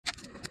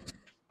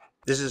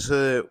This is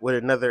Hood with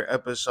another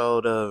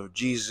episode of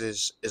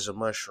Jesus is a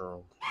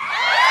Mushroom.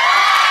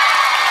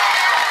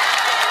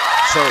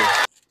 So,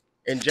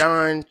 in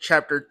John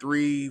chapter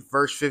 3,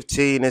 verse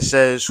 15, it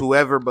says,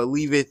 "Whoever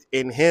believeth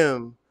in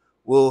him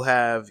will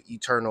have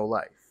eternal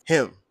life."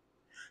 Him.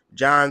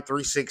 John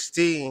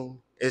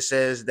 3:16, it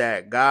says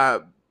that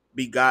God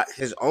begot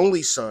his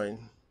only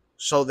son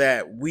so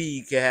that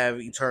we can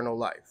have eternal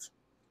life.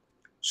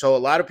 So, a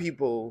lot of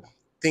people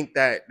think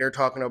that they're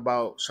talking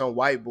about some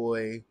white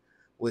boy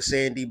with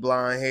sandy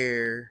blonde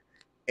hair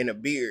and a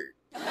beard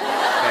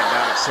that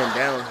God sent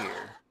down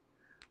here.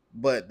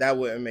 But that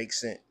wouldn't make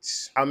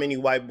sense. How many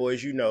white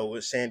boys you know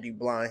with sandy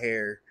blonde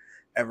hair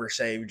ever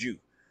saved you?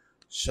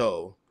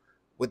 So,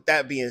 with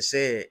that being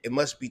said, it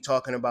must be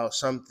talking about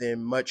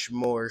something much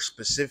more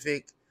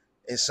specific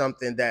and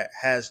something that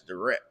has the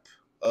rep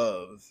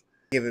of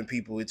giving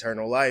people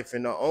eternal life.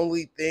 And the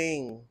only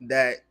thing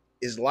that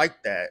is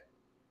like that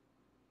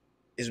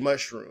is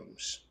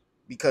mushrooms,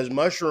 because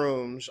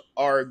mushrooms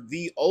are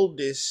the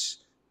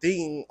oldest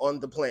thing on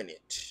the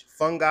planet.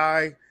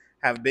 Fungi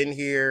have been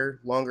here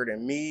longer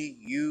than me,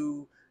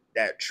 you,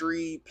 that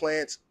tree,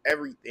 plants,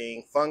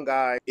 everything.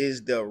 Fungi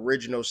is the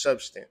original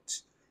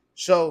substance.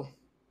 So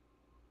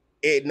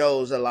it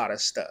knows a lot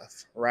of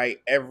stuff, right?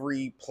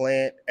 Every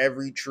plant,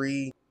 every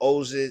tree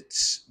owes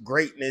its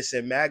greatness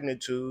and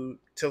magnitude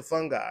to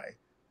fungi.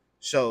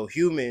 So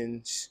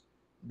humans,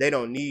 they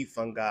don't need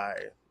fungi.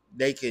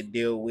 They could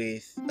deal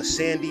with a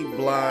sandy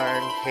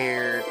blonde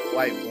haired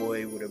white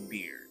boy with a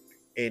beard.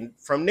 And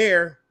from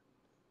there,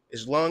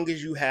 as long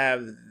as you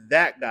have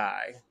that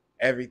guy,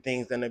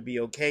 everything's gonna be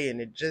okay.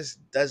 And it just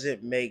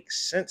doesn't make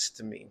sense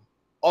to me.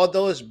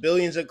 Although it's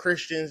billions of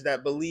Christians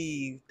that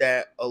believe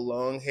that a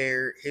long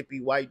haired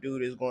hippie white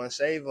dude is going to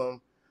save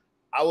them,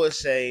 I would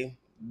say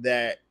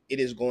that it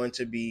is going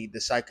to be the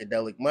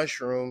psychedelic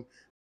mushroom,